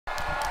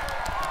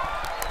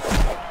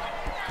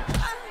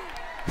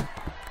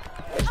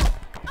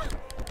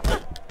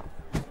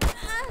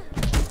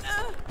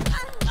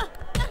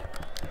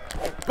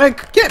Man,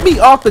 get me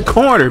off the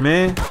corner,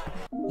 man.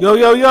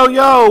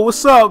 Yo,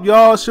 what's up,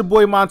 y'all? It's your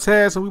boy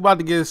Montez, and we about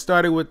to get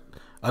started with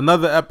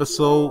another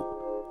episode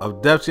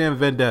of Def Jam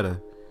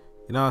Vendetta.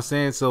 You know what I'm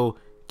saying? So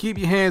keep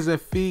your hands and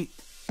feet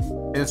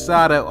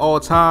inside at all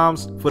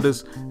times for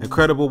this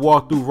incredible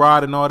walkthrough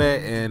ride and all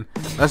that, and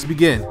let's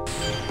begin.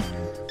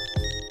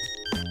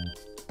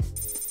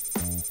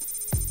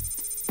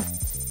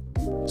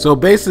 So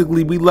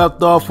basically, we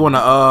left off on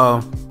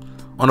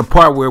a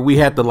part where we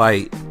had to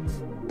like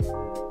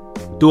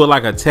do it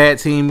like a tag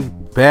team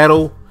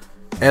battle,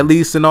 at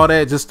least, and all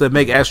that, just to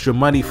make extra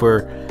money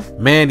for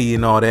Manny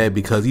and all that,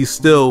 because he's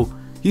still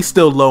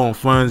low on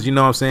funds. You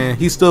know what I'm saying?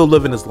 He's still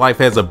living his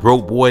life as a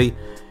broke boy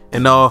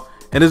and all,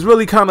 and it's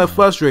really kind of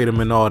frustrating him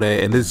and all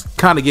that, and it's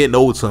kind of getting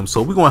old to him.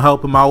 So we're gonna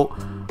help him out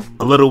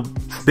a little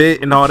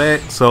bit and all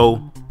that.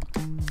 So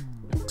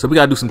we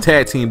gotta do some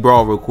tag team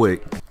brawl real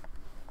quick.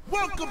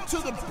 Welcome to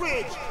the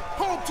bridge,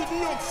 home to New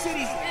York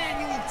City's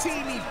annual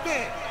team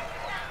event.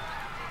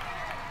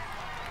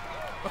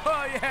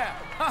 Oh yeah,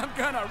 I'm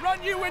gonna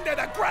run you into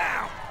the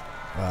ground.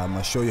 I'm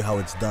gonna show you how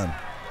it's done.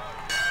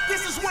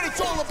 This is what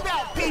it's all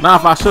about, people. Now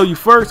if I show you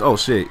first, oh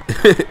shit.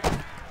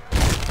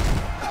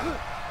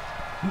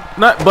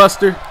 Nut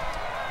buster.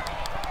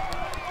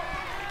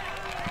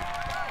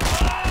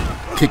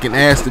 Kicking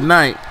ass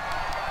tonight.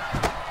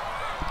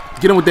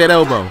 Get him with that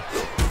elbow.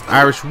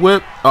 Irish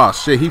whip. Oh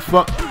shit, he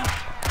fucked.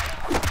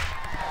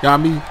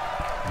 Got me.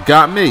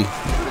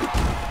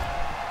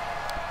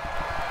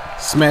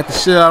 Smack the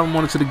shit out of him,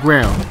 on it to the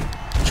ground.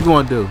 What you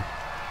gonna do?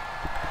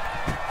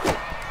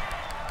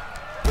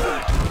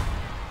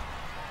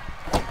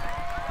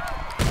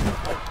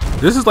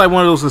 This is like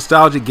one of those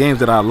nostalgic games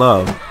that I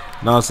love. You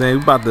know what I'm saying?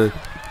 We about to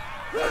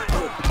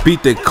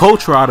beat the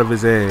culture out of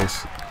his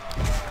ass.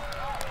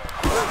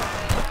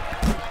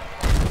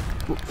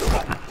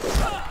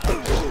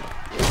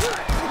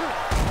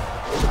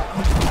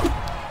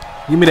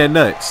 Give me that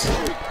nuts.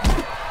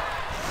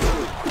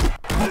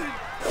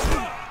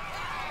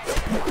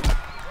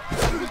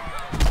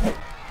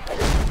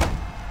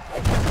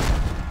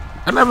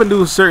 I never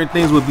knew certain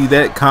things would be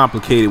that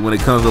complicated when it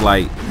comes to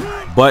like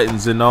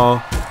buttons and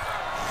all,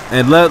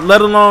 and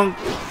let alone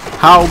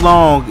how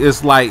long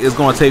it's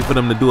gonna take for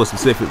them to do a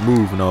specific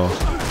move and all.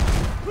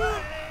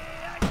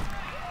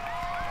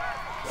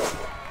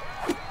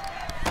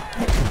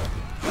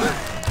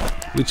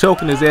 We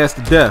choking his ass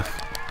to death.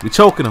 We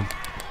choking him.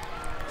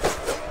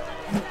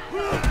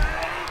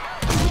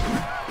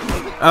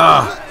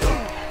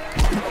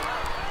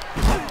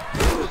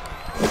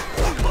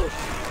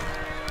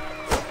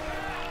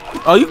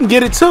 Oh, you can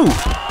get it too. You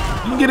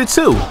can get it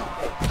too.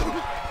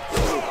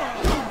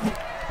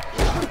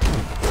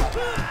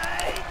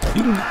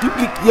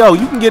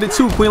 You can get it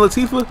too, Queen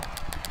Latifah.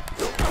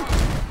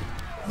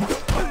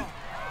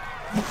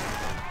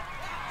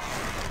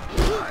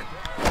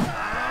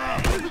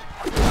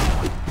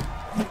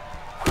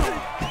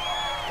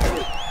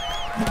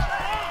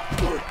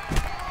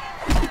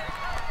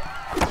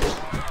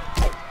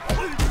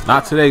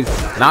 Not today.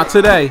 Not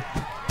today.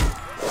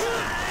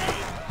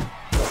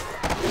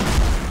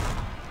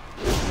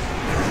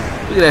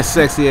 Look at that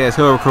sexy ass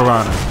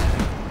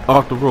Hurricanrana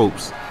off the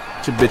ropes.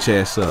 Get your bitch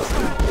ass up.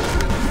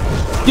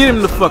 Get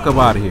him the fuck up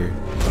out of here.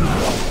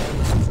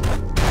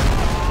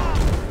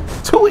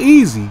 Too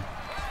easy.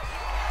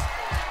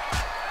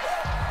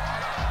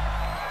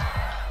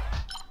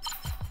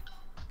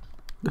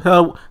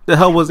 The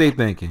hell was they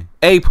thinking?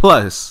 A+.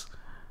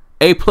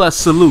 A+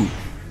 salute.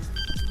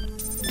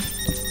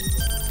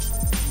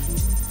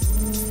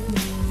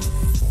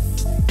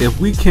 If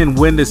we can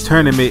win this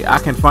tournament, I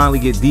can finally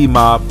get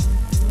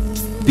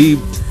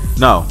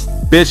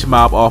Bitch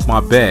Mob off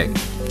my back.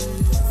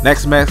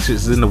 Next match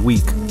is in a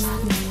week.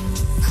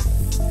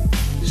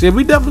 Shit,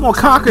 we definitely gonna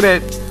conquer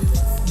that.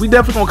 We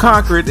definitely gonna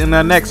conquer it in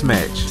our next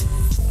match.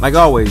 Like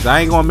always,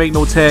 I ain't gonna make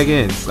no tag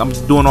ins. I'm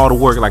just doing all the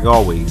work like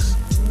always.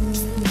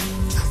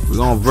 We're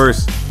gonna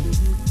verse.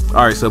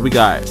 Alright, so we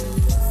got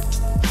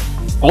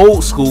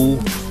Old School,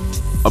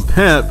 a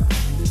Pimp,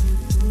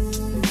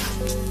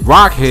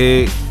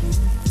 Rockhead,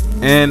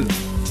 and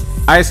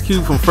Ice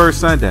Cube from First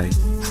Sunday.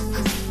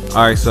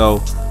 Alright,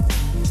 so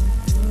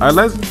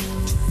let's.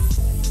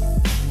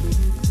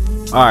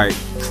 Alright.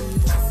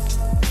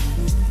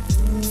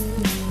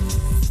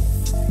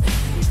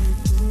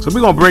 So we're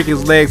gonna break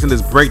his legs in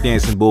this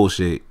breakdancing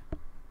bullshit.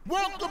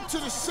 Welcome to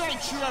the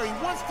sanctuary.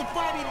 Once the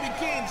fighting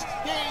begins,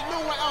 there ain't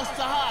nowhere else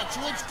to hide,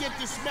 so let's get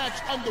this match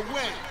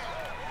underway.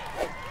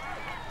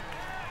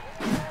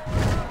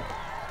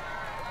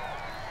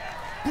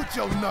 Put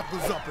your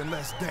knuckles up and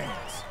let's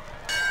dance.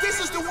 This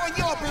is the one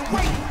y'all been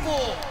waiting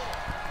for.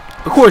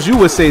 Of course you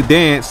would say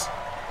dance,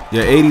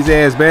 you 80s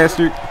ass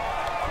bastard.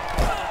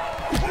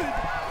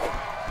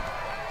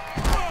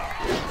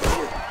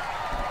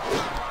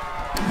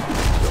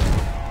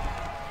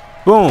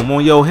 Boom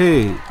on your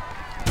head.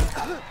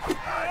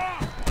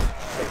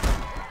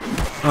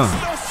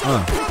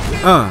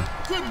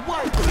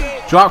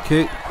 Drop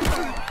kick.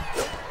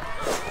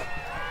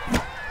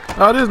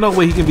 Oh, there's no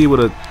way he can be able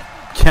to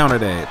counter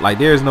that. Like,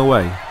 there's no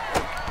way.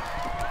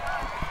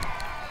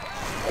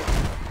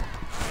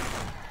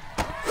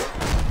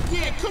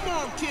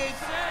 arm, kid.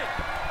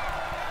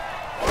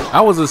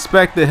 I was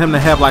expecting him to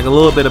have like a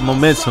little bit of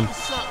momentum,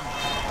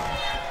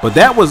 but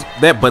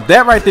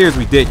that right there is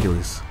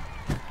ridiculous.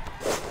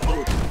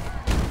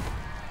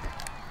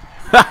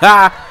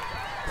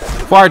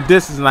 Far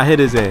distance and I hit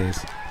his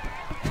ass.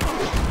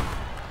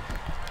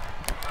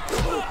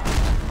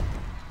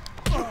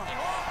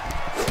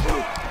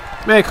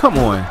 Man, come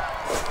on.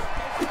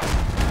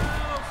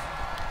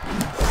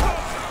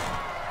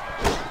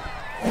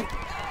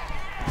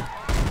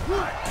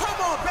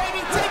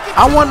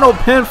 I want no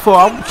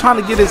pinfall. I'm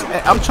trying to get his.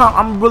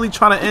 I'm really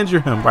trying to injure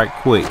him right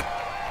quick.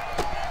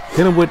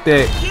 Hit him with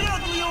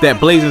that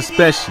blazing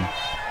special.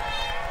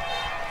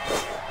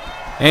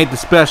 Ain't the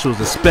special, it's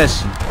the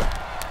special.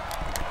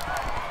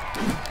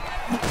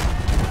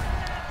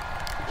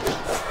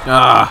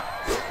 Ah.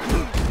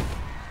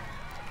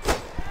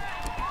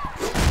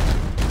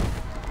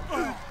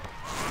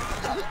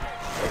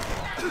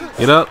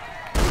 Get up.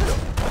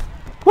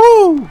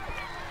 Woo!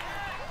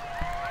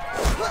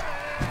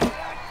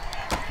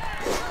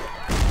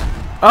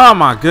 Oh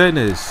my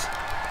goodness.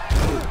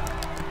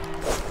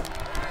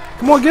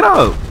 Come on, get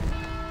up.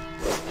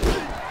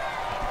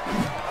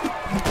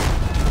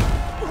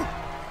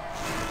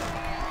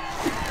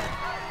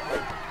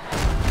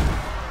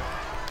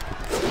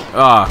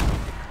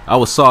 I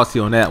was salty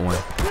on that one.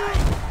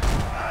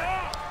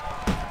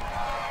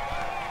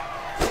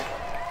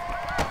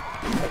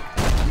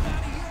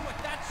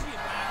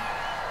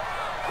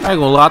 I ain't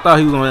gonna lie, I thought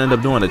he was gonna end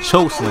up doing a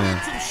choke slam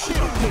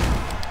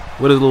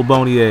with his little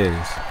bony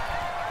ass.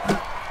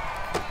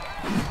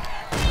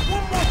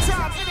 One more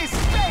time in his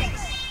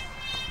face.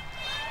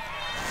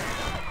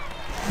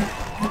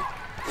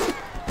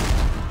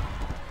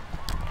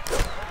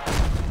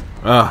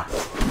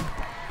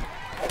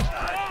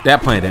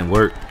 That plan didn't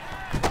work.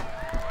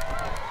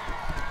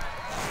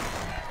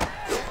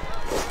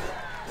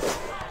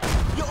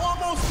 You're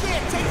almost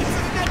there. Take it to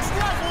the next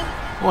level.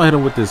 I'm gonna hit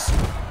him with this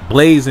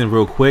blazing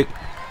real quick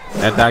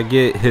after I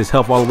get his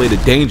health all the way to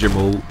danger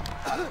mode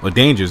or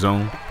danger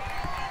zone.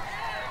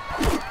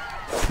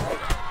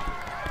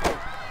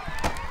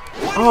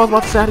 Oh, I was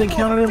about to say I didn't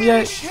counter him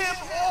yet. Finish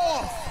him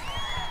off.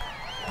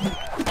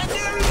 And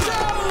there he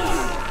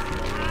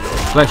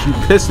goes. Like you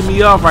pissing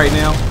me off right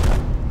now.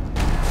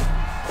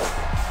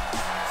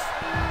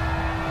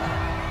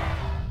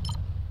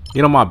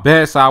 Get on my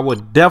bad side, I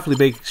would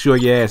definitely make sure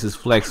your ass is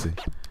flexing.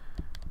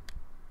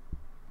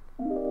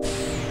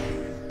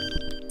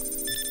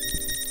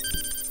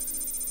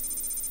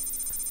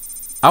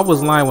 I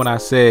was lying when I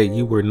said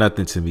you were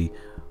nothing to me,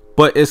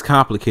 but it's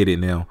complicated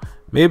now.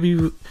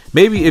 Maybe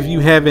if you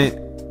haven't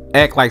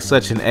act like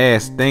such an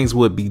ass, things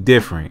would be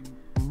different.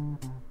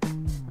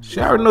 Shit,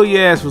 I already know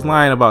your ass was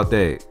lying about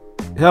that.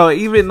 Hell,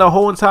 even the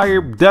whole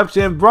entire Def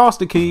Jam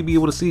roster can you be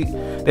able to see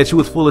that you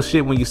was full of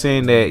shit when you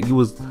saying that you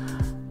was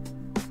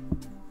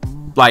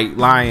like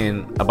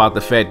lying about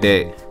the fact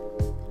that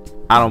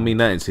I don't mean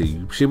nothing to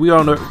you. Shit, we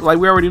all know, like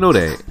we already know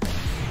that.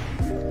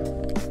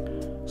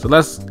 So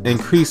let's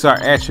increase our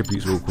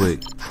attributes real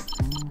quick.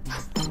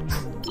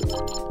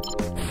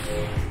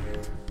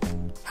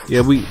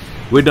 Yeah,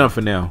 we're done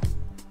for now.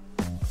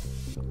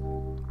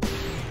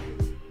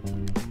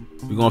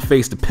 We're gonna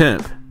face the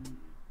pimp.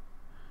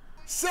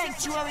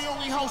 Sanctuary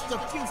only hosts a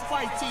few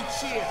fights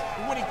each year,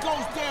 and when it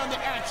goes down, the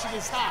action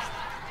is hot.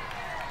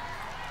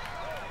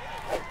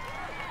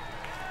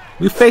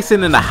 We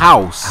facing in the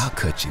house. I'll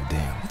cut you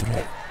damn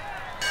throat.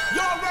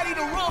 Y'all ready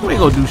to rumble? We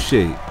ain't gonna do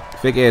shit.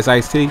 Fake ass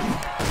iced tea.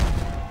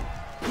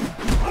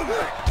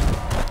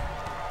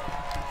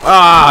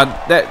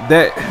 Ah,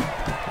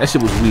 that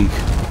shit was weak.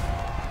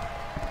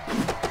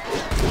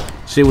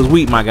 Shit was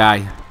weak, my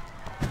guy.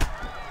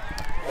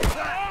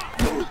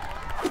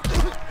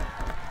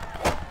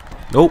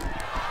 Nope.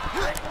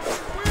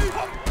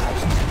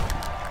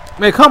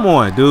 Man, come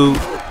on, dude.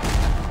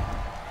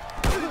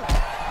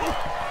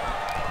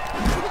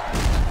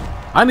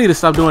 I need to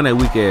stop doing that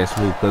weak ass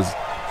move, cause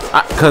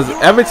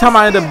every time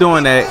I end up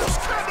doing that,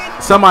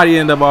 somebody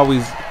end up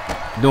always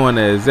doing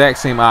the exact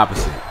same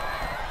opposite.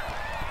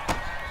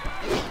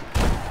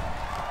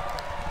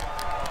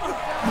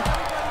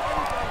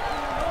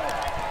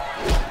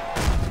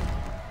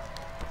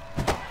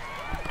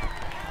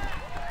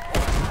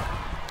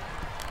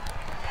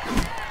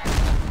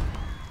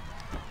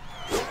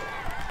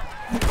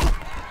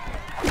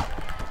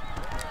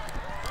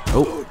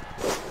 Oh.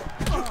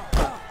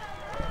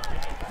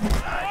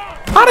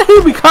 How did he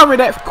recover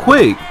that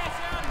quick?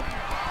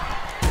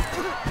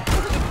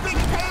 Big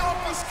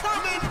payoff is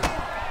coming.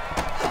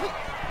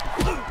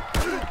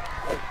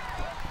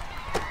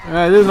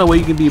 There's no way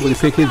you can be able to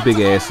pick his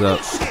big ass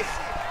up.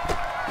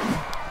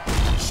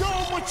 Show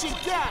him what you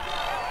got.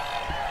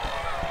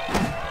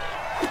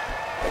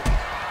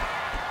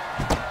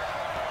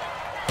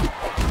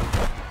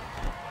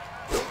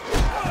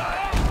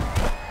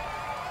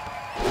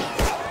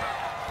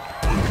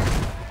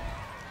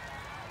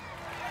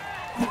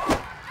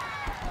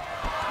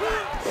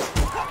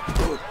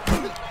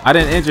 I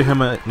didn't injure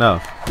him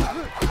enough.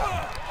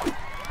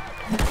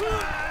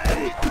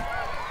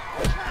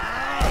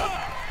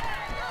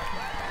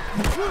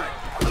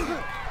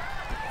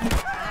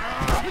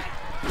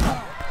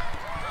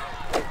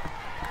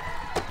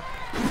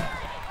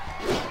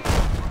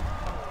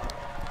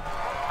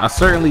 I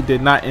certainly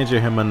did not injure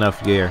him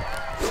enough there.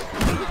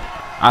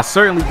 I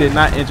certainly did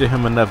not injure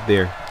him enough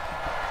there.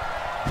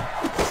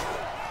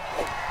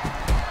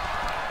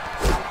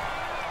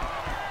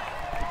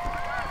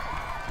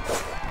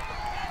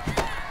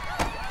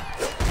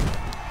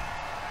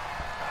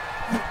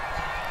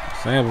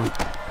 Sam.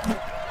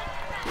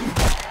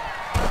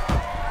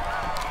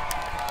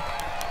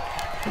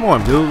 Come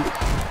on, dude.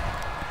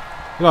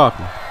 Get off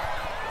me.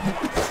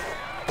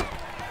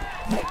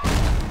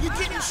 You're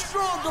getting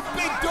stronger,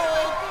 big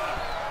dog.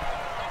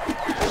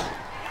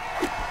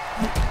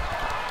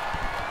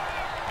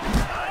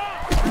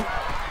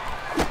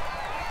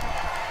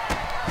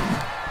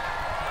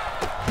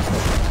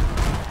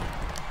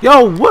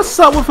 Yo, what's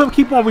up with him?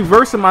 Keep on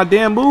reversing my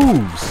damn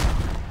moves.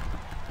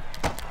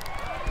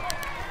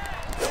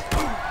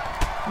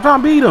 I'm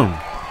trying to beat him.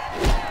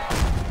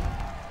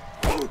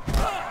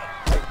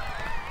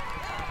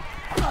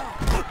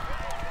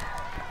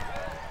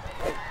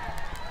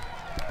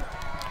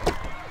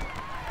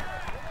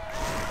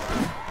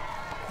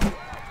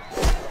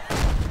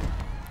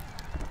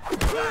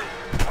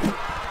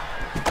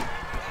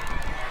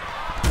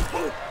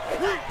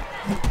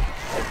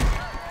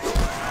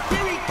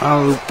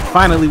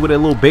 Finally with a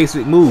little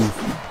basic move.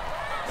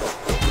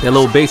 That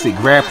little basic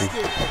grapple.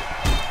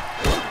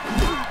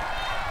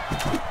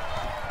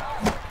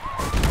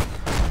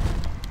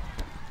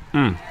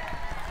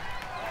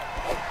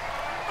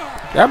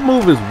 That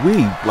move is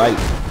weak. Like,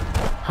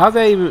 how's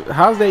that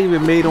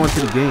even made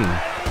onto the game?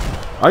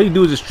 All you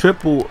do is just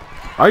triple.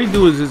 All you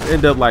do is just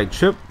end up like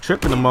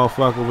tripping the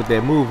motherfucker with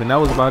that move, and that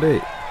was about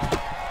it.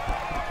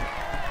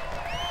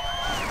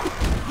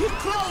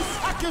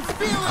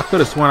 I could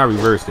have sworn I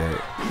reversed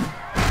that.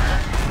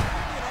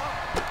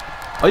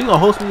 Oh, you gonna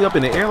host me up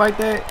in the air like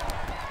that?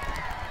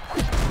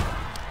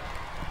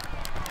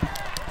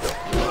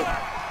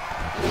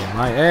 Get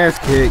my ass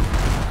kicked.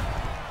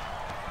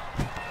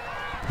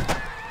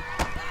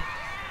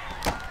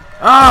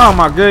 Oh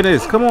my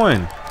goodness, come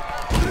on.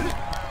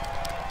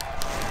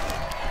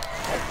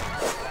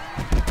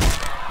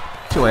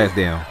 Get your ass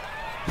down.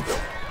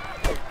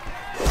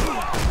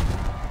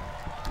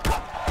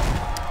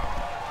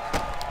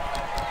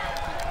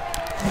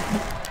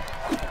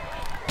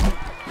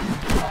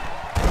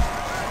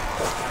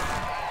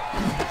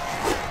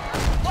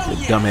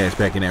 Dumb ass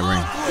back in that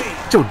ring.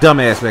 Get your dumb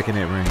ass back in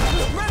that ring.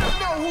 Let him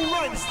know who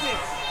runs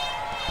this.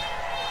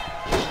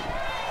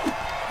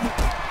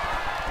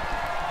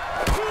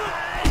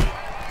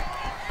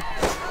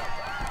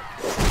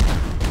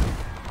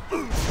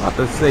 I have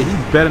to say, he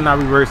better not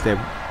reverse that.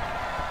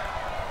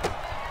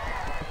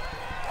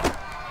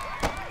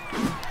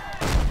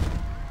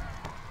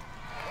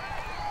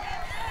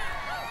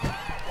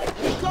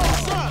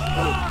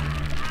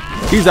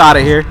 He's out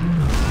of here.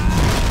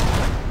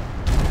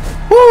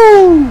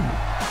 Woo!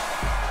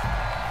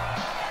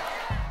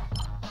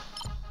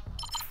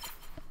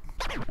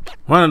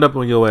 Running up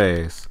on your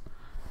ass.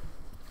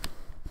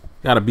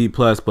 Got a B+,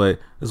 but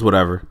it's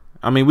whatever.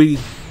 I mean, we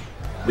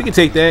can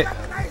take that.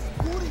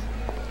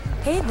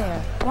 Hey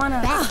there, wanna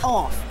back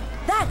off?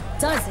 That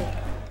does it.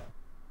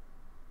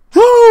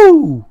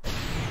 Woo!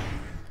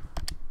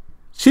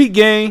 Cheat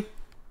game.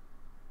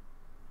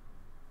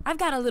 I've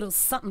got a little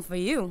something for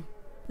you.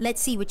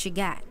 Let's see what you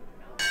got.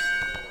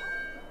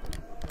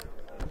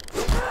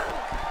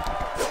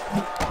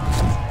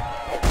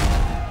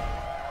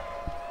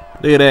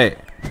 Look at that.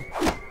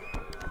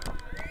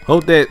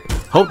 Hope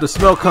the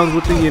smell comes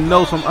within your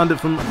nose from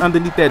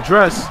underneath that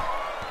dress.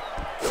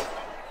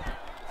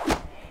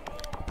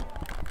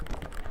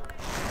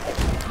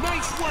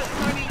 Nice work,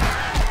 honey.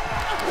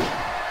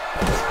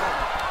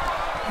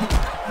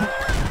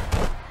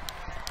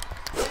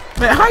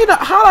 Man,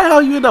 how the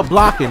hell you end up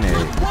blocking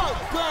that?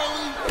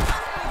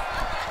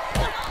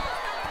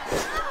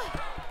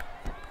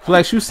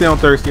 Flex, you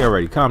sound thirsty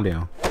already. Calm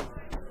down.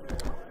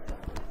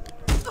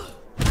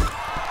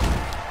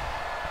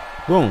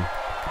 Boom.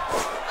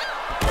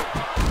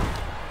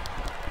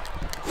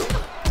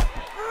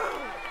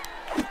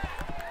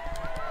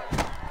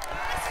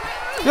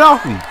 Get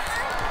off me.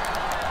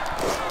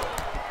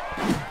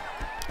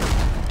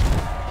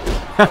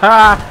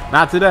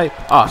 Not today.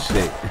 Oh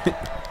shit.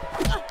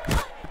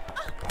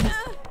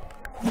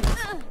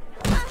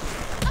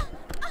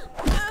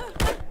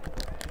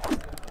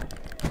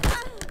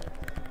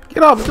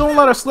 Get off. Don't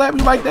let her slap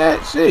you like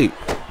that. Shit.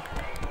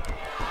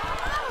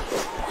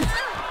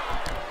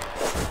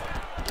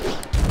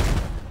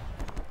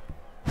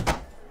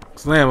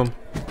 Slam him.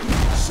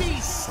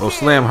 Oh,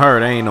 slam her.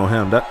 That ain't no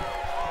him. That.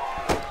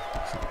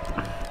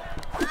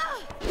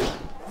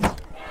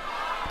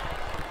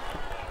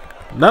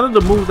 None of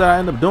the moves that I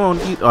end up doing.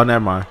 Oh, never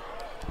mind.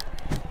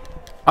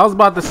 I was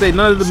about to say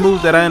none of the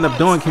moves that I end up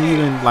doing can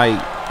even like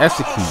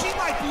execute.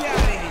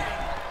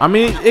 I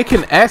mean, it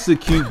can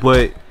execute,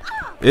 but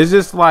it's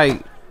just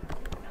like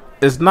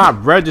it's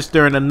not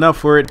registering enough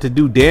for it to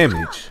do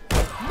damage.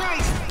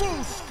 Nice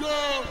boost,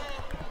 girl.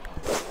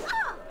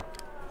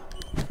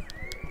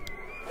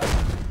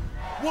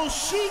 Will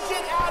she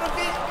get out of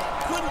it?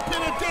 Couldn't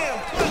pin her down,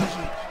 could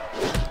you?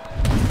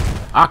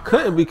 I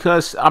couldn't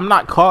because I'm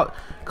not caught.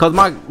 Cause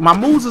my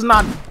moves is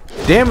not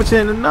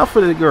damaging enough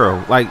for the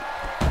girl. Like,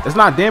 it's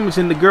not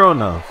damaging the girl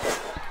enough.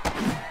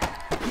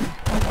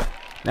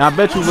 Now I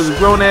bet you if it was a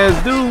grown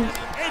ass dude,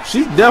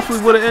 she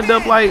definitely would have ended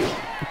up like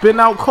been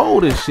out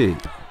cold and shit.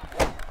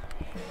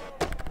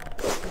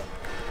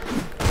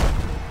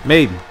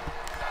 Maybe.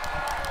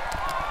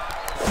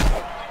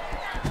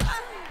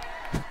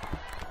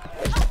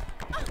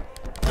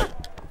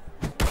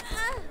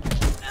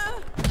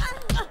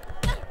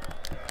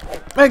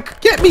 Man,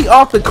 get me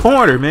off the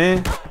corner,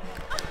 man.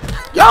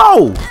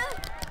 Yo!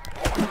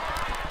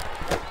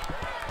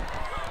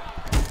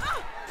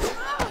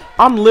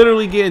 I'm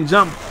literally getting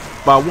jumped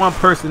by one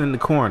person in the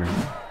corner.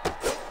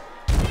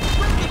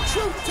 Bring the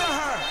truth to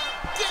her.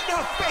 Get in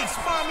her face,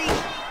 mommy.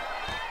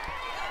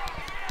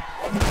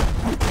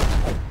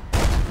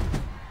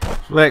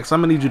 Flex,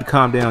 I'm gonna need you to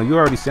calm down. You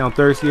already sound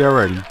thirsty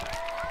already.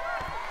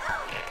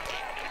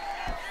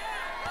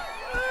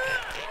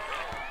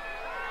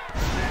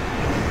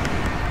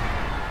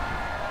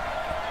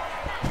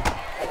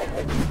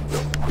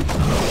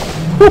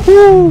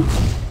 Woohoo!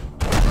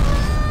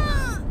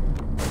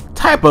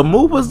 Type of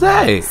move was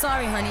that?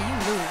 Sorry, honey, you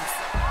lose.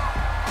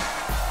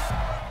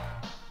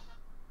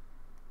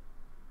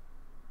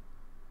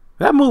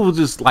 That move was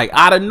just like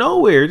out of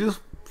nowhere. Just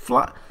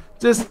fly,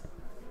 just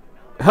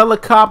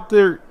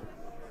helicopter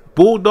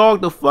bulldog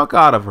the fuck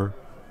out of her.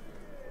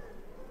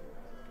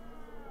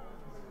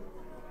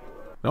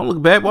 Don't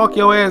look back. Walk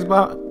your ass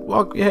by.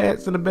 Walk your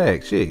ass in the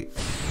back. Shit.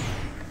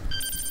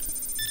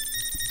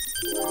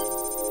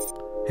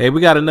 Hey,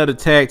 we got another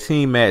tag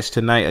team match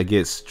tonight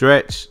against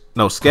Sketch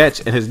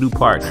and his new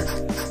partner.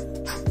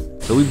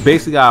 So we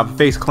basically got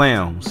face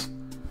clowns.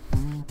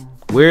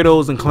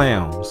 Weirdos and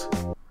clowns.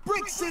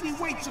 Brick City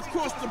waits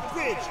across the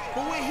bridge,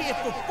 but we're here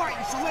for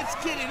fighting, so let's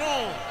get it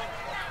on.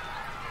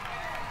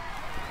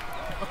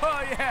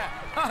 Oh yeah,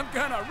 I'm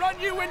gonna run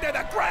you into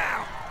the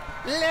ground.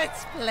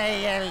 Let's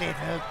play a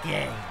little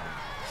game,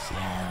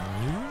 shall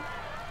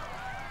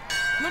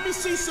we? Let me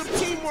see some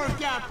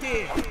teamwork out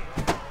there.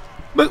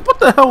 But what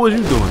the hell was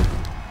you doing?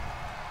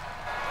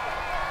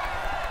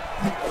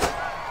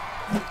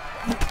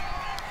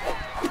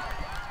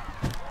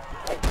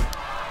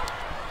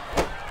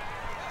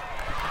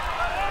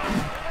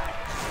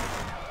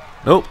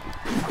 Nope.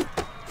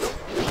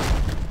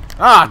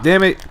 Ah,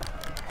 damn it.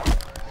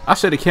 I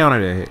should have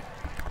countered that hit.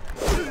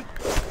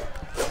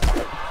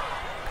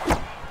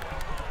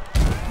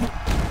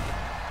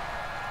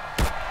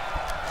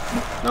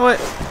 You know what?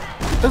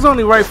 It's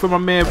only right for my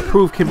man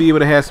Proof can be able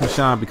to have some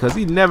shine because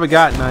he never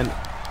got none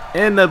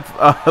in the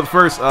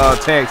first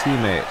tag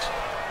team match.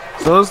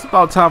 So it's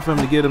about time for him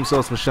to get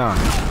himself some shine.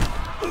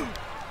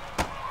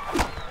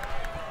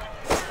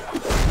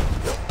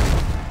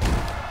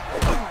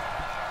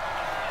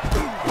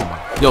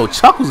 Yo,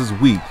 Chuckles is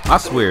weak. I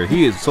swear,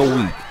 he is so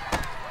weak.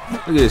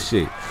 Look at this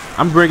shit.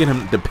 I'm bringing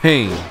him the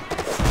pain,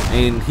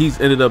 and he's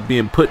ended up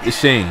being put to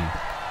shame.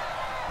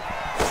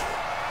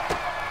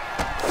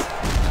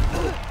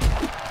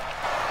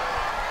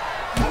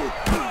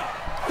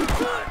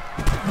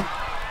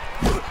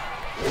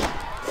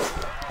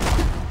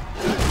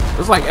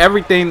 It's like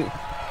everything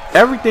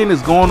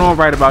that's going on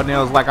right about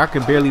now is like I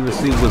can barely even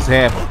see what's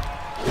happening.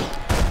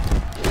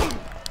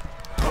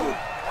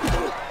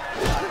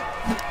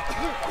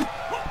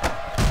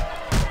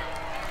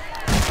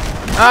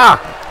 Ah!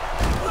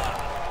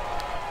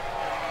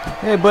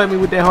 Headbutt me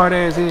with that hard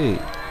ass head.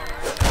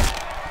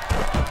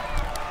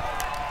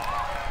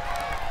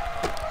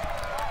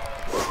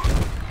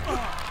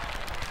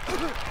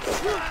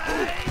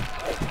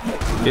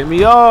 Get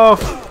me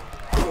off!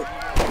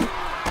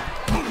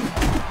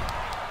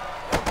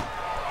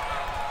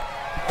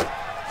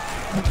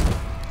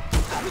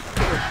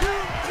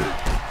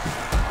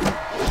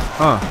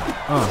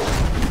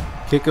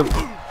 Kick him.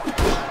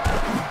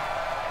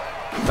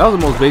 That was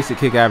the most basic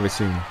kick I ever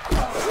seen.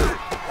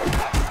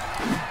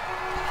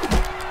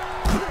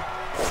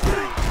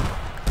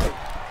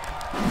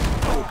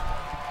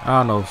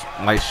 I don't know.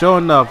 Like, sure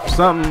enough,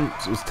 something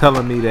was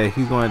telling me that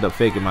he's gonna end up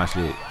faking my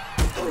shit.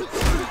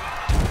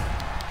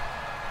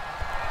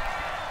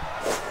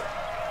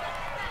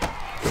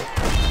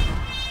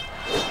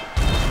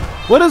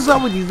 What is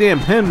up with these damn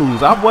pin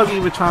moves? I wasn't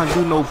even trying to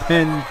do no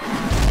pin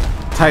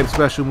type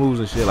special moves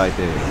and shit like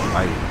that.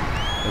 Like,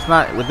 it's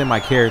not within my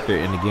character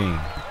in the game.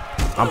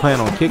 I'm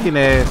planning on kicking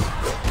ass,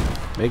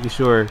 making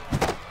sure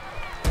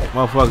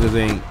motherfuckers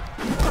ain't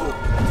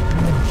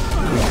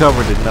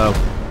recovered enough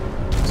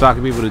so I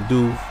can be able to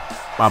do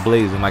my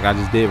blazing like I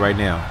just did right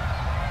now.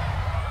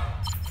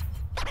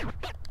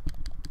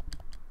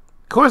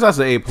 Of course that's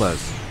an A+.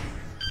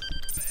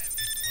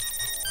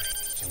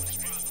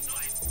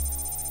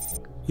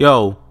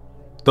 Yo,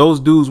 those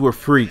dudes were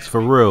freaks for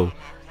real.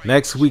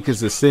 Next week is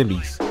the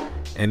semis,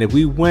 and if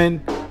we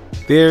win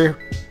there,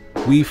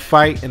 we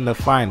fight in the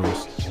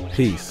finals.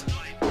 Peace.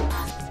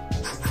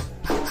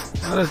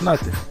 No, that's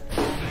nothing.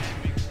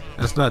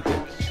 That's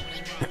nothing.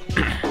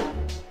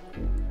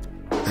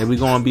 and we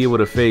gonna be able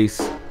to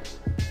face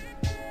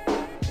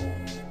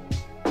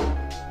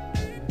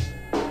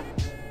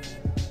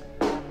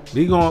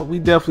we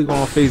definitely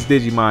gonna face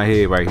Digimon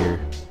head right here.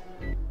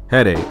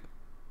 Headache.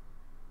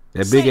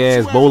 That big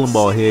ass bowling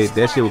ball head,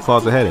 that shit would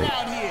cause a headache.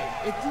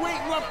 If you ain't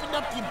rough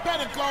enough, you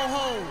better go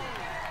home.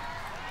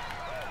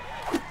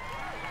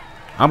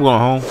 I'm going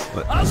home.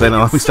 Say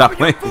no, let me stop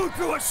playing.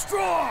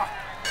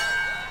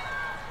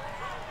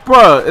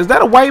 Bruh, is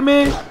that a white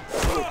man?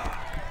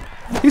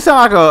 He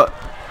sound like a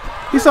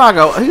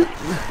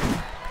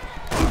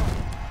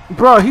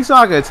Bro, he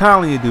sound like an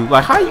Italian dude.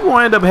 Like, how you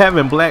gonna end up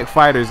having black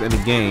fighters in the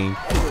game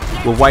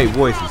with white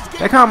voices?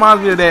 That kind of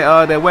reminds me of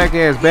that whack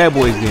ass Bad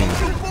Boys game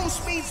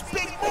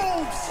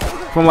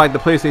from like the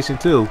PlayStation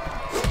 2,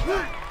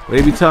 where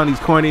they be telling these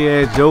corny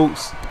ass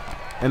jokes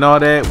and all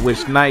that,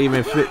 which not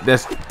even fit.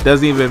 That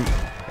doesn't even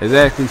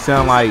exactly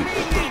sound like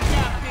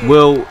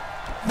Will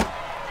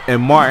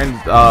and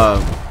Martin's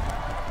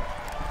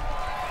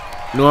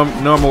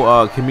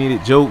normal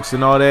comedic jokes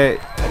and all that.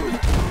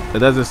 It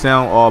doesn't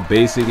sound all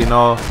basic and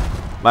all.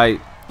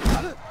 Like,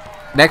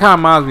 that kind of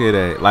reminds me of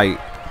that. Like,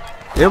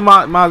 it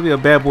reminds me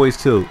of Bad Boys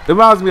 2. It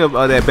reminds me of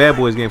that Bad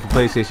Boys game for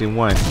PlayStation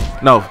 1.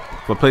 No,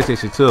 for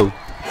PlayStation 2.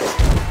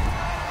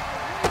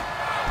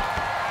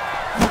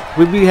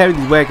 We be having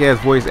these whack ass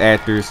voice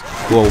actors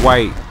who are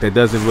white that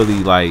doesn't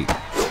really like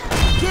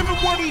Give him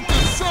what he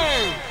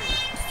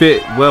deserves.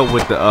 fit well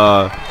with the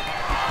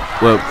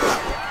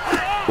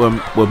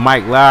with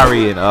Mike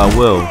Lowry and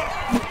Will.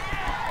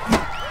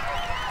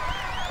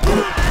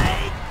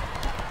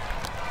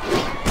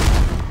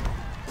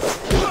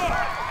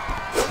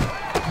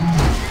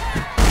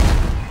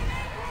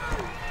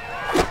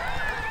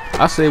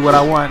 I say what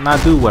I want and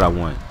I do what I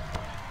want.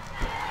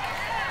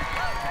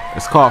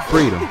 It's called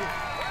freedom.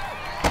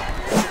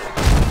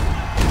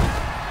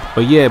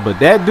 But yeah, but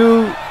that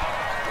dude,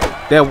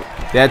 that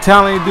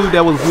Italian dude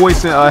that was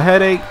voicing a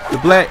headache, the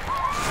black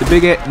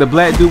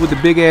dude with the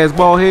big ass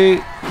bald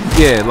head,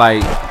 yeah,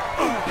 like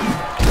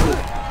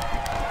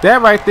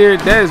that right there,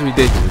 that is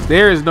ridiculous.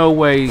 There is no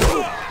way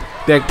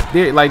that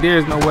there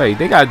is no way.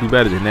 They gotta do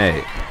better than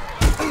that.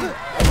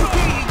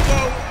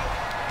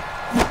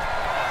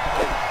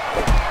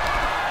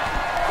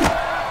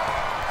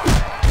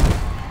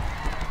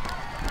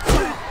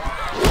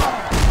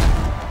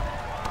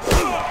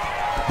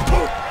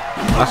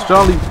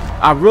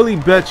 I really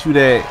bet you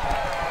that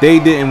they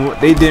didn't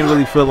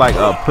really feel like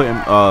putting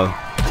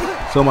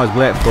so much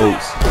black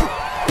folks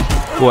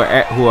who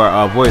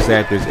are voice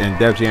actors in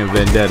Def Jam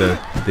Vendetta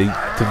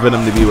for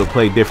them to be able to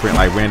play different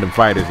like random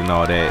fighters and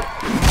all that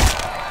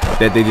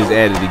they just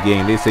added the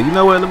game. They said, you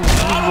know what, we're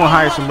gonna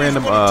hire some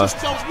random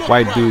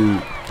white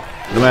dude,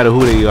 no matter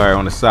who they are,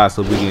 on the side,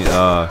 so we can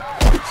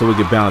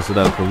balance it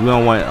up, because we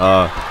don't want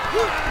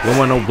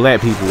no black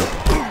people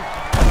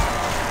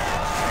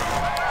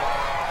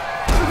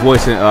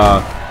voicing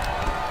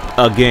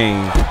a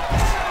game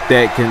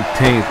that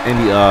contains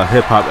any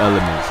hip hop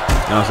elements.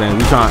 You know what I'm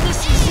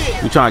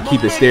saying? We trying to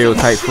keep it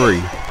stereotype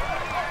free.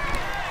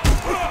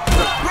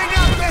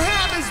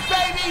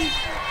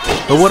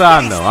 But what do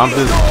I know?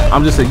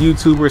 I'm just a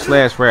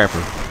YouTuber /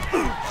 rapper.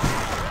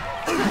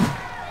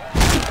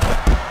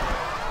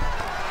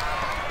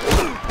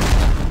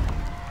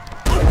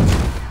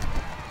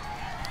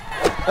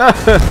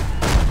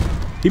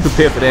 He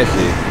prepared for that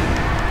shit.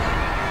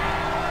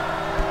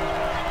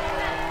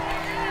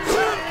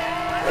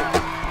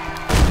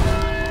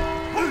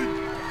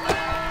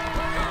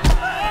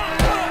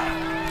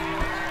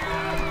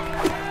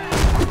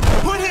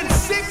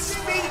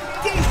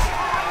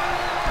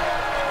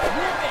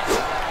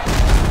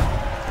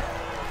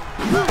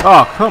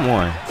 Oh, come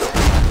on.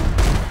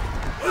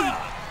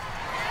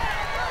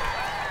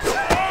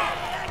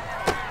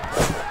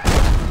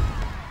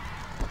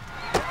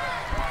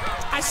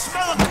 I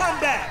smell a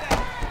comeback.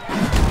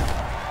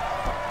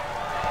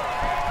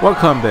 What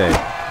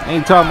comeback?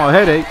 Ain't talking about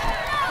headache.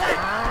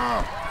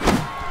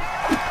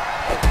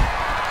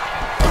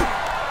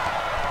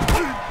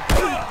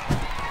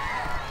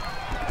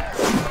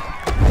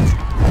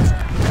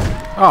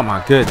 Oh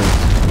my goodness.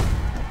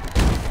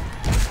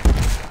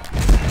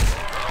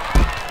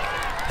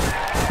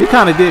 He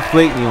kind of did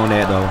flake me on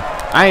that though.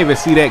 I didn't even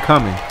see that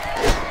coming.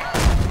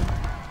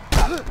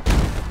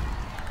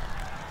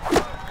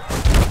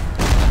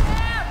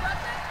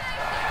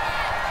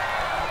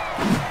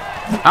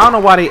 I don't know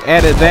why they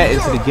added that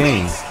into the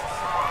game.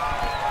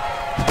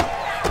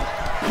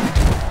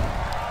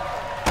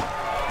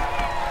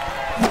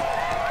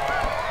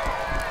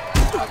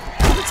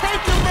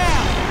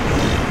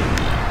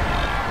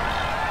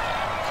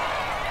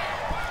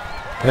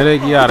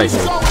 Headache, get out of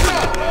here.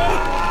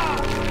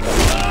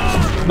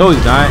 No,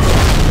 he's not.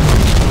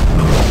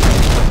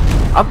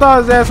 I thought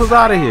his ass was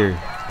out of here.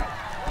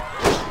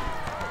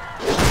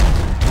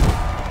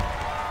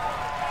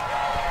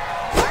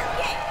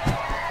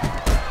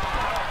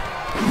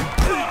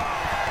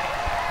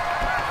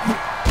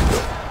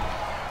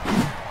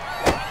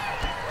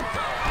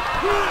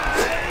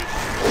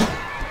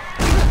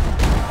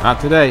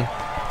 Not today.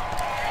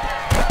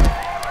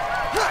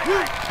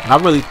 I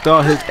really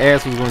thought his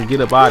ass was gonna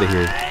get up out of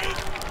here.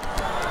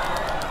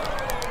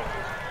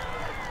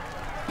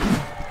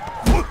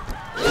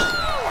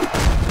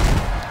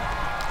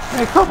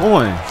 Hey, come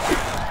on.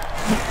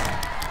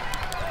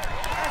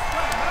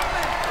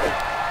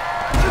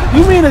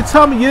 You mean to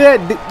tell me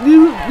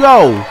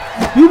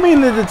you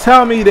mean to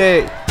tell me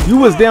that you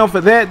was down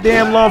for that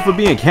damn long for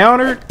being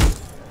countered?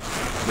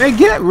 Man,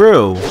 get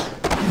real.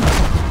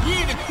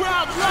 Yeah, the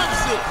crowd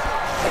loves it.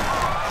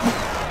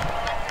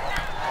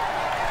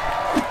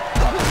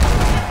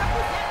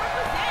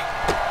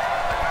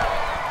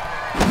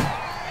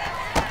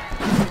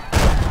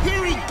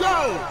 Here he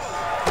goes.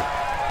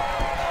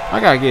 I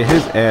gotta get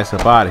his ass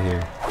up out of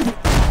here.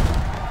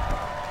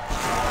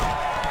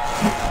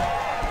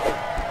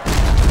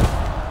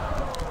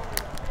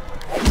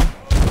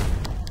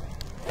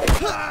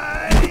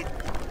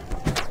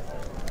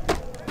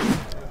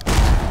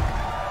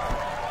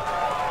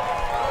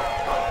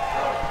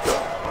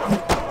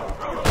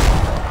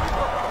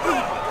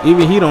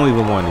 Even he don't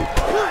even want it.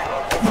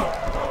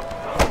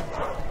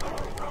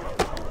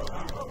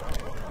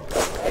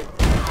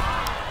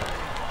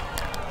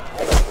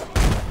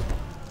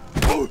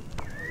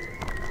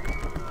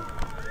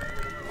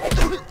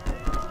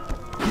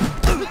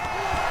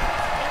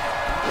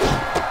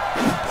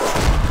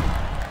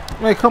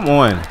 Man, come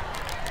on.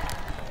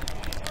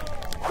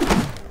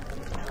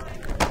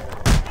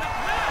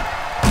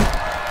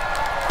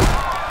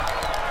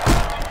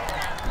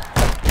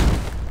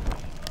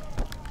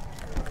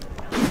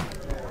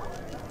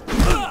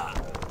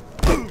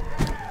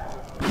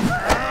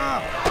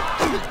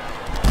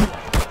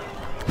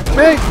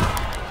 Man,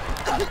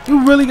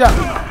 you really got...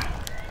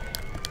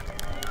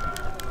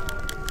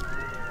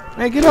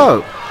 Man, get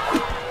up.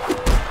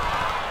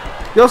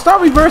 Yo,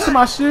 stop reversing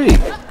my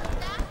shit.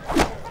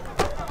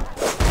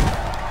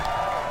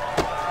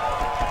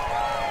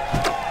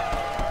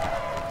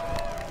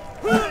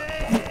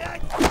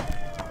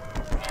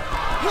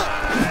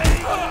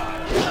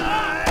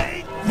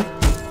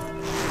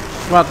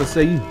 I'm about to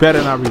say, you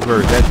better not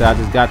reverse. That's I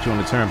just got you on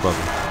the turnbuckle.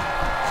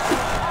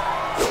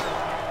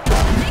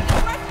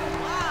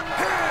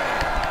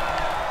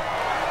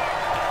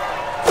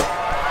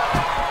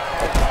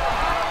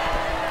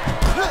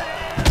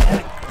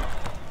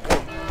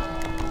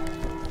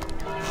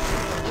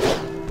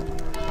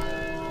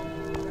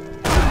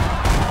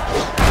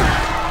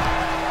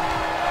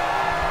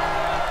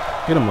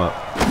 Hit him up.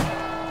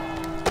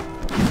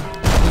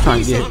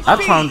 I'm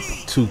trying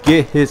to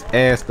get his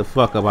ass the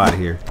fuck up out of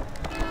here.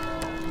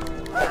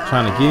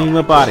 Trying to get him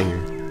up out of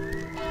here.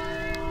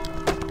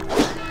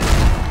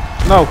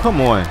 No,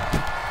 come on.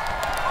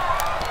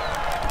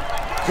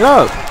 Get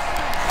up.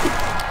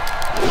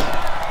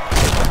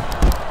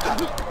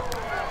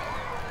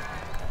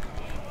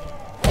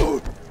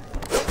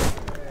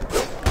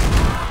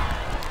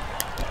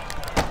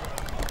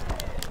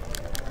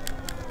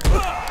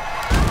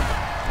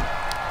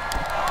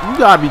 You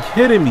gotta be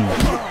kidding me.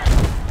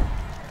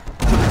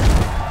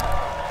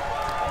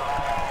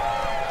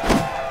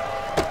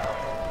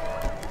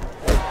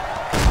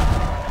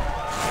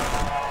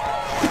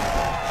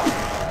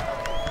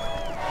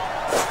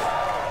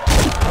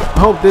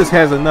 I hope this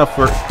has enough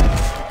for...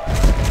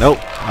 Nope.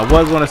 I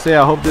was going to say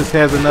I hope this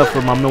has enough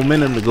for my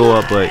momentum to go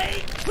up, but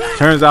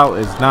turns out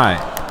it's not.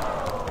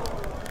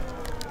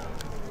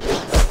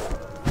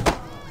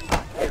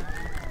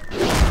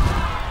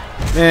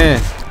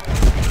 Man.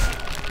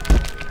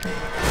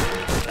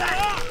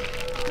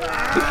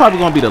 This is probably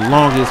going to be the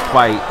longest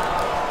fight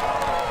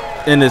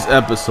in this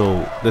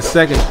episode. The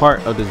second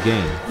part of this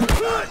game.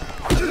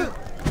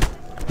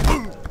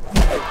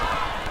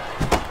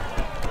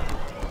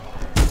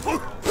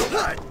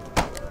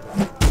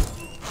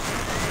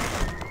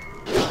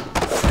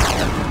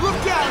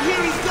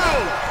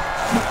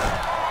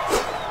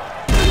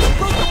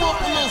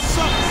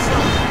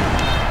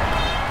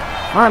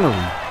 Finally,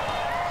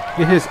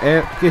 get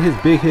his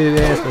big headed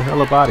ass the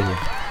hell up out of here.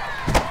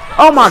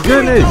 Oh my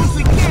goodness!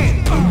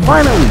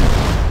 Finally!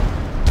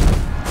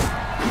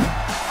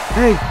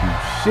 Thank you,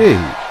 shit.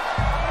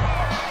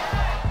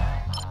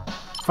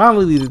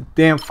 Finally, the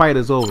damn fight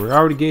is over. It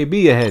already gave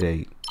me a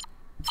headache.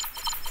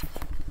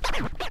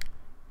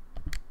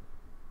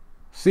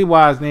 See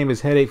why his name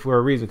is Headache for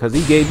a reason, because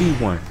he gave me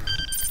one.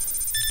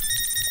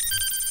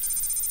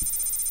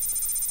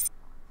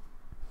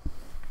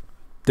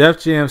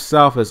 Def Jam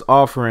South is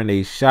offering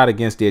a shot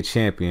against their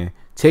champion.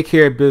 Take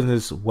care of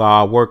business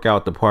while I work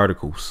out the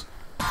particles.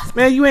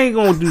 Man, you ain't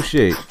gonna do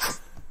shit.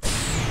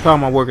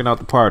 Talking about working out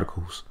the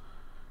particles.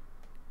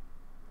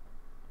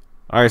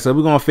 Alright, so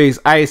we're gonna face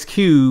Ice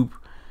Cube.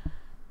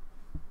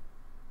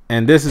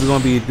 And this is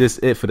gonna be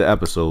it for the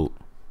episode.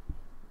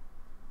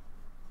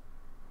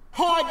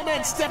 Hard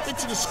men step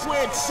into the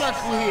squared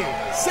circle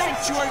here.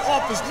 Sanctuary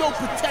offers no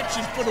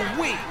protection for the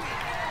weak.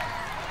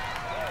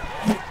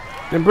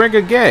 Then bring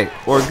a gag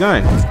or a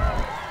gun.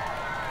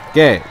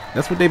 Gag.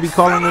 That's what they be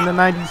calling in the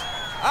 90s.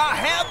 I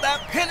have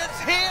that penance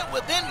here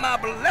within my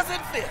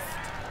blessed fist.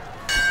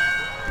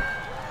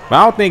 But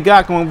I don't think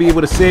God gonna be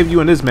able to save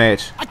you in this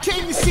match. I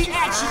came to see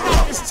action,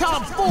 not this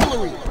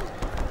tomfoolery.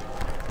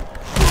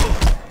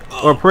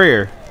 Or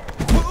prayer.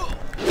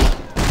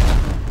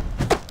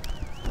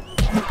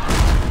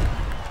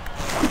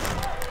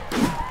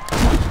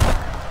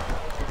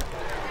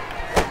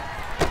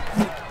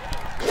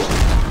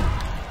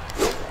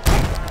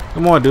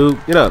 Come on,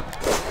 dude, get up.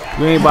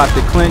 You ain't about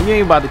to cleanse. You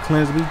ain't about to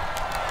cleanse me.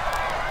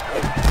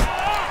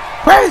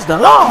 Praise the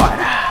Lord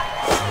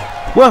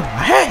with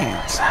my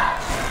hands.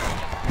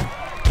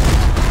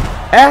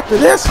 After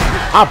this,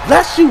 I'll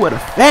bless you with a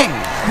fan.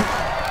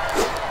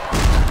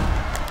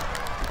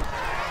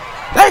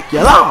 Thank you,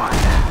 Lord.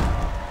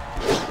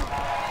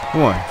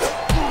 Come on.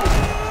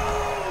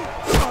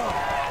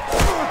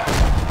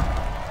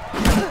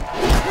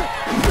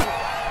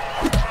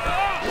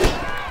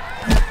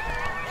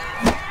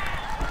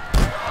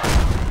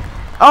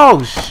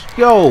 Oh,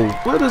 yo,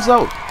 what is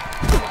up,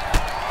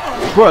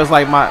 bro? It's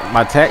like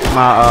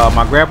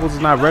my grapples is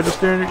not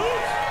registering.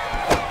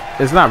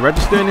 It's not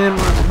registering in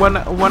one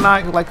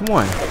eye. Like, come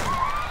on,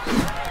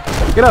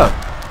 get up.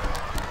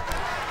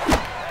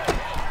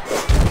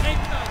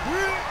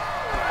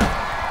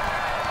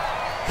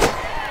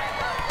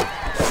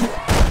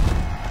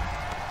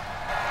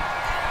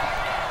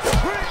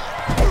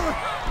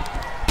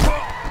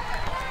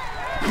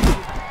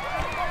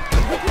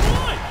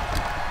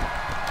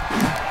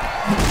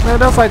 Man,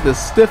 that's like the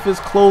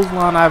stiffest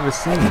clothesline I've ever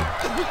seen.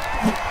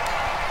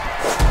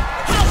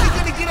 How we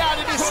gonna get out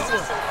of this one?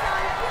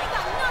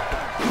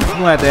 I'm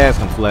gonna have to ask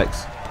him,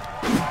 Flex.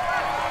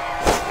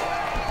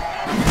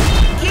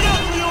 Get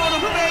up me on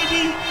him,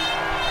 baby.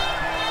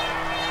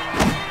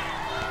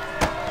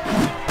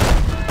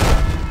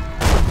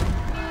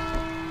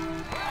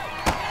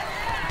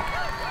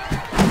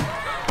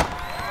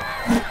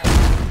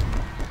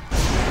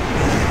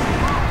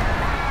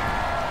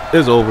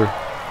 It's over.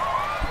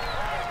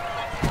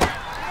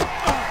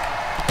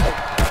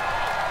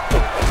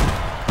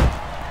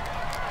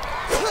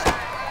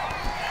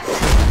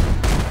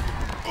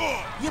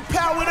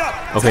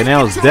 Okay,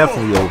 now it's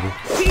definitely over.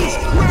 He's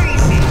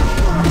crazy.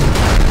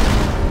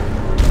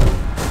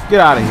 Get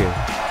out of here.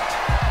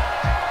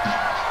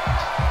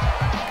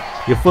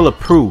 You're full of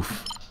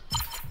proof.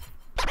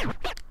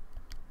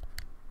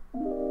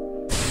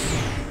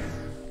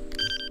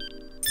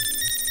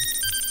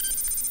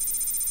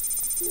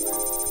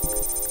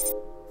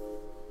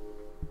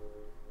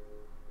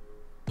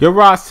 Your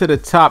rise to the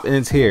top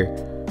ends here.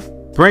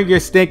 Bring your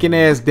stinking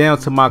ass down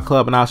to my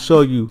club and I'll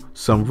show you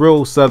some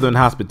real southern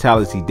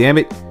hospitality, damn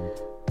it.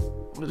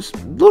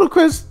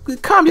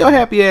 Ludacris, calm your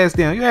happy ass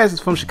down. Your ass is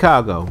from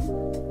Chicago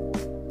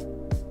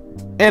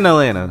and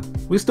Atlanta.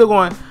 We still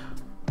gonna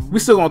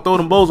throw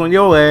them bows on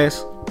your ass.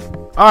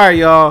 All right,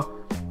 y'all.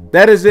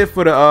 That is it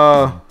for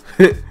the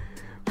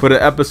for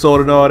the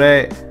episode and all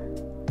that.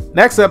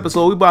 Next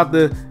episode, we about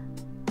to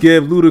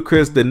give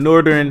Ludacris the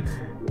northern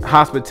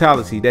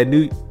hospitality,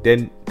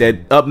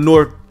 that up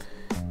north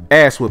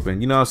ass whooping.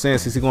 You know what I'm saying?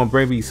 Since he's gonna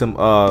bring me some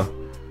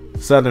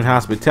southern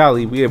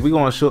hospitality, we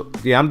gonna show.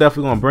 Yeah, I'm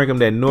definitely gonna bring him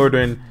that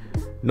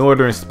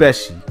northern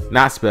special,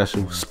 not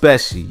special,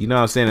 special. You know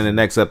what I'm saying, in the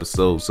next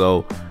episode.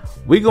 So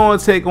we gonna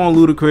take on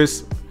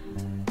Ludacris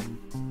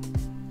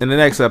in the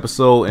next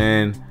episode,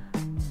 and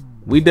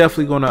we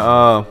definitely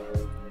gonna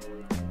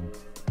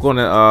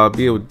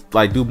be able to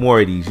like do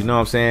more of these. You know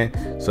what I'm saying?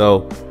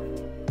 So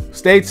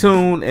stay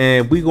tuned,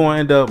 and we gonna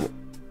end up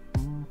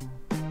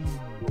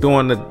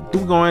doing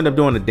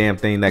the damn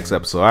thing next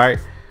episode. All right.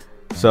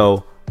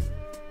 So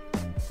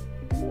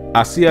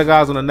I'll see you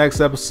guys on the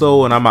next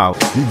episode, and I'm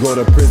out. You go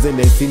to prison,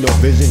 they see no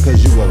vision cause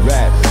you a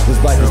rat. This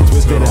life is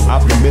twisted and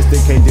optimistic,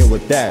 can't deal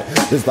with that.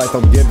 This life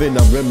I'm giving,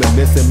 I'm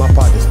reminiscing, my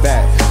pocket's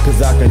fat. Cause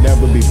I can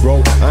never be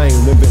broke, I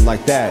ain't living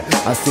like that.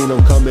 I seen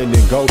them coming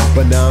and go,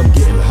 but now I'm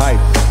getting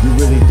hyped. You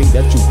really think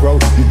that you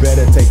broke, you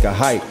better take a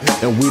hike.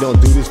 And we don't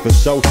do this for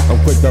show, I'm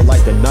quick to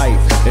light the night.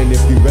 And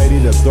if you ready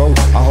to throw,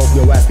 I hope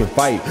your ass can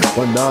fight.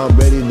 But now I'm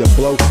ready to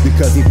blow,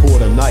 because he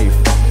pulled a knife.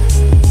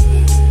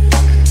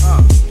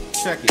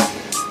 Check it.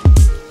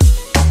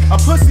 A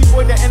pussy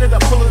boy that ended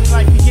up pulling a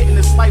knife, he getting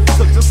his life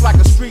took, just like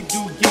a street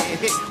dude getting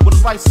hit with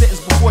a life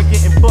sentence before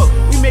getting booked.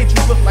 We made you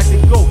look like a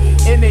GOAT,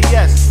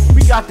 NAS.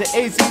 We got the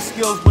AZ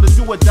skills with a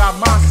do-or-die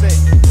mindset.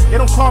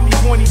 They don't call me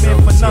horny man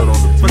for nothing,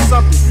 for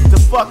something. To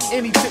fuck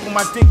any chick with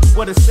my dick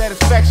with a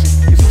satisfaction.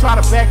 If she try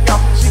to back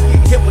out, she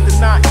get hit with the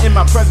 9 in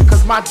my presence,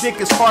 cause my dick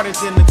is harder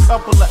than a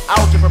couple of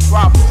algebra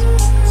problems.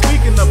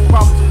 Speaking of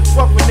problems,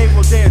 fuck with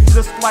Naval Dad,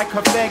 just like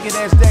her faggot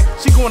ass dad.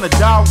 She gonna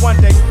die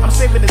one day. I'm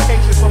saving this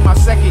hatred for my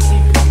second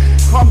EP.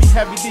 Call me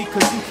Heavy D,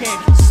 cause you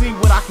can't see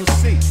what I can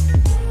see.